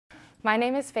My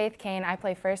name is Faith Cain. I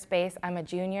play first base. I'm a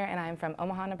junior and I'm from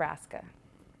Omaha, Nebraska.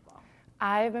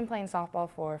 I've been playing softball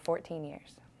for 14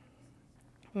 years.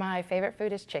 My favorite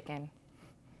food is chicken.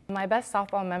 My best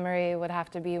softball memory would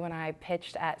have to be when I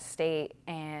pitched at state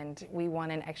and we won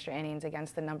in extra innings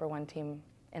against the #1 team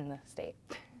in the state.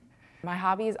 My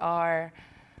hobbies are,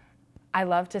 I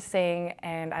love to sing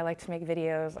and I like to make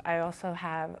videos. I also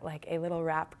have like a little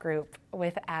rap group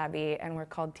with Abby and we're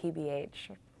called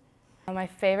TBH. My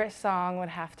favorite song would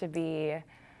have to be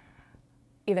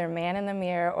either Man in the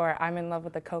Mirror or I'm in Love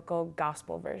with the Coco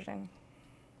gospel version.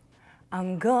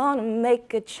 I'm gonna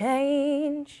make a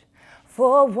change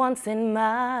for once in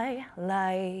my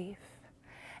life.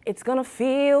 It's gonna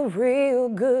feel real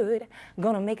good,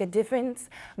 gonna make a difference,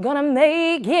 gonna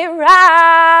make it right.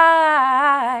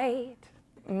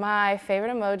 My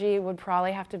favorite emoji would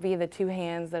probably have to be the 2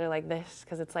 hands that are like this,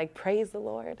 because it's like, praise the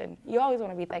Lord, and you always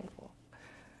want to be thankful.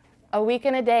 A week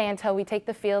and a day until we take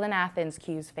the field in Athens,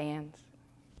 'Cuse fans.